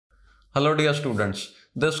Hello dear students,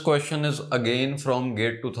 this question is again from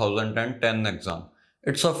GATE 2010 exam.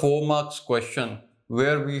 It's a 4 marks question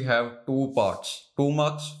where we have 2 parts, 2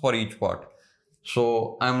 marks for each part.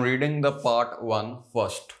 So I'm reading the part 1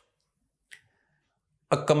 first.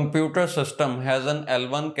 A computer system has an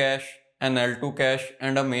L1 cache, an L2 cache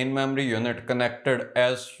and a main memory unit connected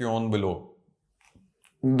as shown below.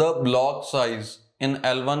 The block size in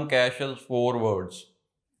L1 cache is 4 words.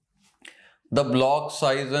 The block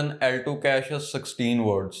size in L2 cache is 16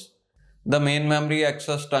 words. The main memory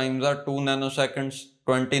access times are 2 nanoseconds,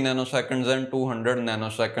 20 nanoseconds and 200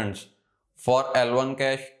 nanoseconds for L1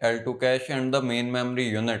 cache, L2 cache and the main memory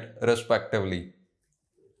unit respectively.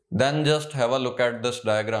 Then just have a look at this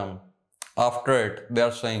diagram. After it, they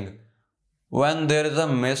are saying, when there is a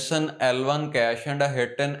miss in L1 cache and a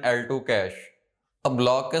hit in L2 cache, a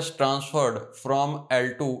block is transferred from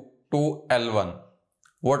L2 to L1.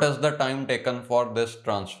 What is the time taken for this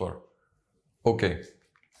transfer? Okay.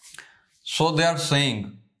 So they are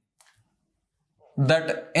saying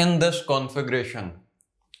that in this configuration,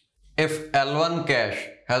 if L1 cache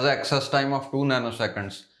has access time of 2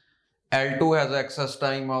 nanoseconds, L2 has access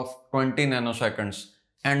time of 20 nanoseconds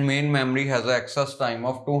and main memory has access time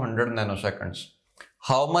of 200 nanoseconds.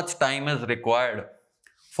 How much time is required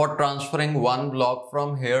for transferring one block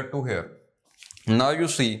from here to here? Now you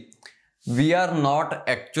see, we are not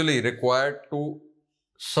actually required to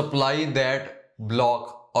supply that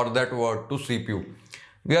block or that word to CPU.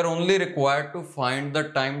 We are only required to find the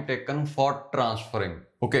time taken for transferring.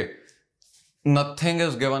 Okay. Nothing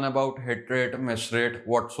is given about hit rate, miss rate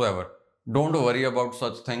whatsoever. Don't worry about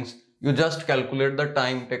such things. You just calculate the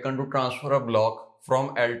time taken to transfer a block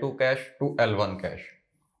from L2 cache to L1 cache.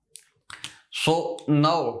 So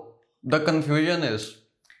now the confusion is,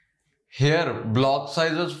 here block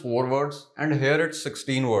size is 4 words and here it's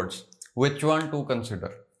 16 words. Which one to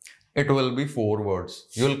consider? It will be 4 words.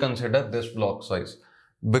 You will consider this block size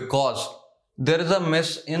because there is a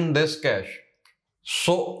miss in this cache.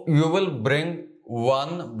 So you will bring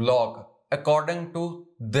one block according to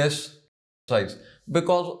this size,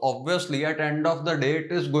 because obviously at end of the day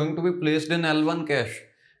it is going to be placed in L1 cache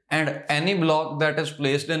and any block that is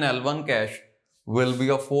placed in L1 cache will be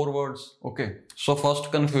of 4 words. Okay, so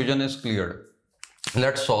first confusion is cleared.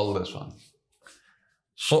 Let's solve this one.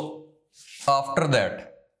 So after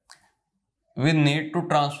that, we need to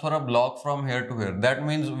transfer a block from here to here. That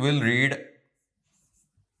means we'll read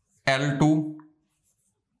L2.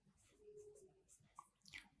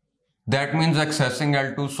 That means accessing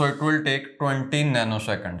L2, so it will take 20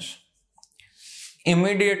 nanoseconds.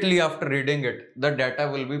 Immediately after reading it, the data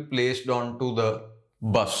will be placed onto the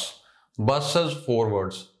bus. Bus is 4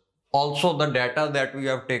 words. Also, the data that we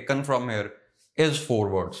have taken from here is 4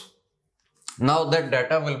 words. Now that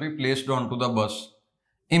data will be placed onto the bus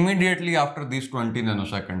immediately after these 20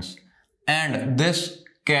 nanoseconds. And this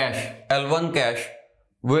cache, L1 cache,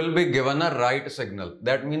 will be given a write signal.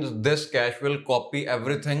 That means this cache will copy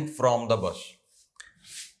everything from the bus.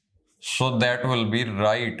 So that will be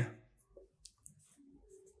write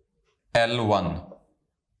L1.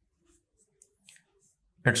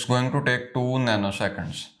 It's going to take 2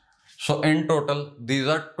 nanoseconds. So in total, these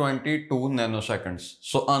are 22 nanoseconds.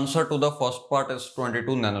 So answer to the first part is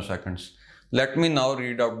 22 nanoseconds. Let me now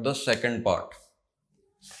read out the second part.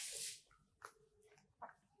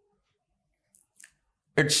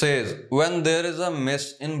 It says, when there is a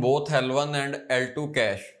miss in both L1 and L2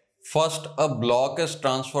 cache, first a block is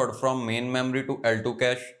transferred from main memory to L2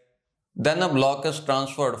 cache. Then a block is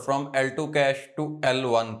transferred from L2 cache to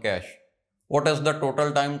L1 cache. What is the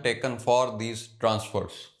total time taken for these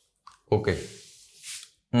transfers? Okay.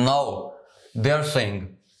 Now they are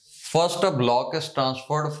saying, first a block is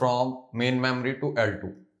transferred from main memory to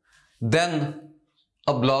L2. Then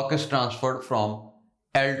a block is transferred from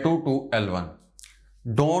L2 to L1.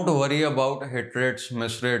 Don't worry about hit rates,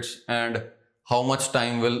 miss rates and how much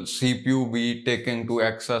time will CPU be taking to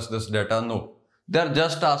access this data. No, they are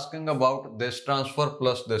just asking about this transfer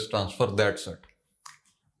plus this transfer, that's it.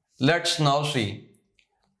 Let's now see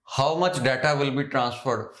how much data will be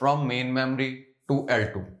transferred from main memory to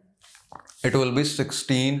L2. It will be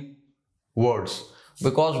 16 words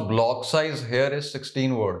because block size here is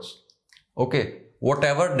 16 words. Okay,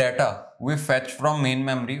 whatever data we fetch from main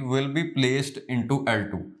memory will be placed into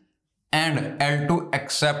L2 and L2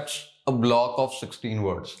 accepts a block of 16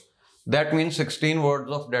 words. That means 16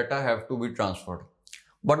 words of data have to be transferred.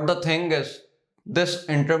 But the thing is, this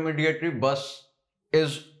intermediary bus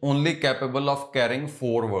is only capable of carrying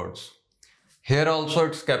 4 words. Here also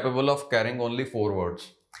it's capable of carrying only 4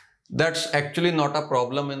 words. That's actually not a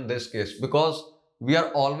problem in this case because we are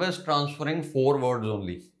always transferring 4 words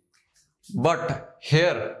only. But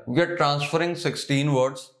here we are transferring 16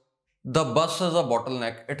 words. The bus is a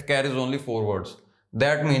bottleneck. It carries only 4 words.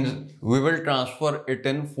 That means we will transfer it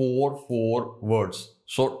in 4 words.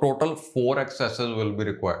 So total 4 accesses will be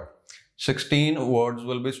required. 16 words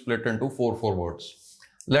will be split into 4 words.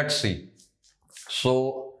 Let's see.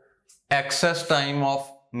 So access time of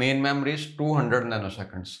main memory is 200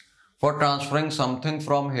 nanoseconds. For transferring something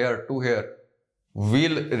from here to here,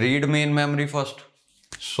 we'll read main memory first.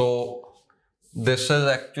 So this is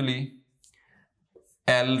actually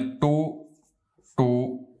L2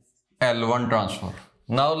 to L1 transfer.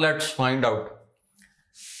 Now let's find out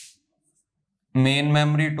main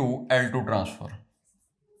memory to L2 transfer.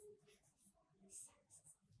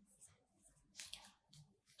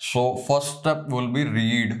 So first step will be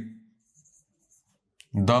read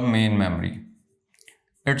the main memory.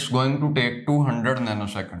 It's going to take 200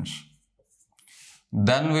 nanoseconds.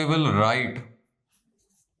 Then we will write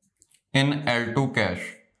in L2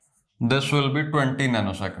 cache. This will be 20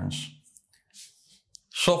 nanoseconds.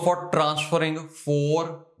 So for transferring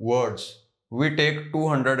 4 words, we take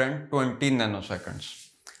 220 nanoseconds.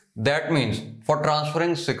 That means for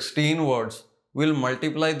transferring 16 words, we'll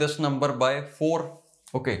multiply this number by 4.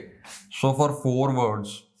 Okay, so for 4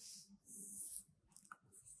 words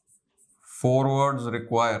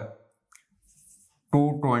require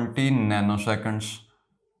 220 nanoseconds.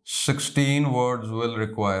 16 words will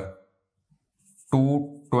require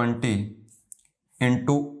 220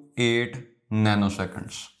 into 8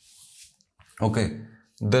 nanoseconds. Okay,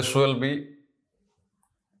 this will be,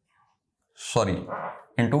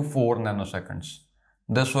 into 4 nanoseconds.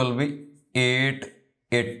 This will be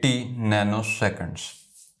 880 nanoseconds.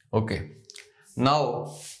 Okay,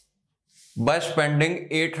 now by spending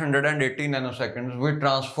 880 nanoseconds, we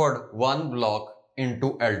transferred one block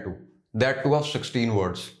into L2, that too of 16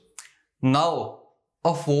 words. Now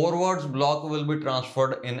a 4 words block will be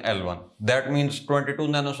transferred in L1. That means 22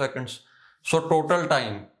 nanoseconds. So total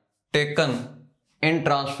time taken in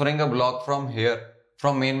transferring a block from here,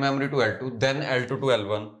 from main memory to L2, then L2 to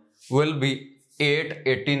L1 will be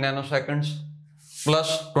 880 nanoseconds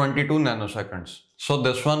plus 22 nanoseconds. So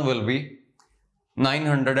this one will be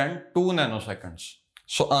 902 nanoseconds.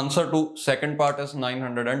 So answer to second part is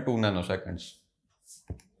 902 nanoseconds.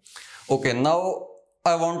 Okay, now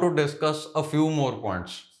I want to discuss a few more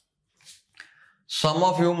points. Some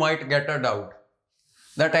of you might get a doubt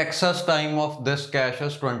that access time of this cache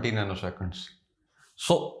is 20 nanoseconds.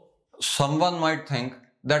 So someone might think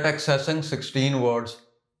that accessing 16 words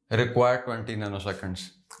require 20 nanoseconds.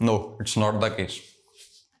 No, it's not the case.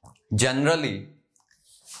 Generally,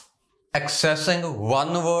 accessing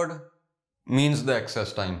one word means the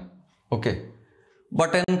access time. Okay,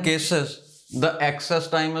 but in cases the access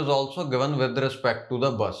time is also given with respect to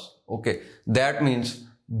the bus. Okay, that means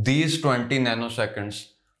these 20 nanoseconds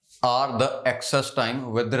are the access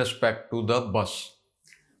time with respect to the bus.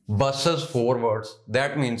 Bus is 4 words.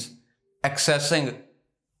 That means accessing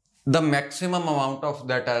the maximum amount of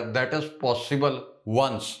data that is possible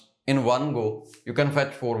once in one go, you can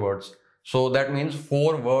fetch 4 words. So that means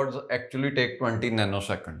 4 words actually take 20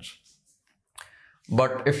 nanoseconds.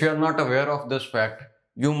 But if you are not aware of this fact,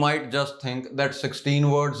 you might just think that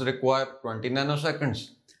 16 words require 20 nanoseconds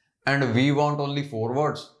and we want only 4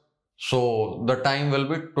 words. So the time will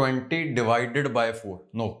be 20 divided by 4.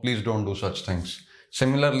 No, please don't do such things.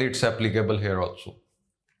 Similarly, it's applicable here also.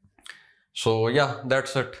 So yeah,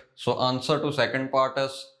 that's it. So answer to second part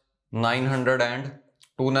is 902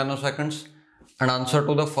 nanoseconds and answer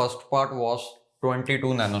to the first part was 22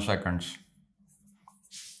 nanoseconds.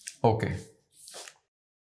 Okay.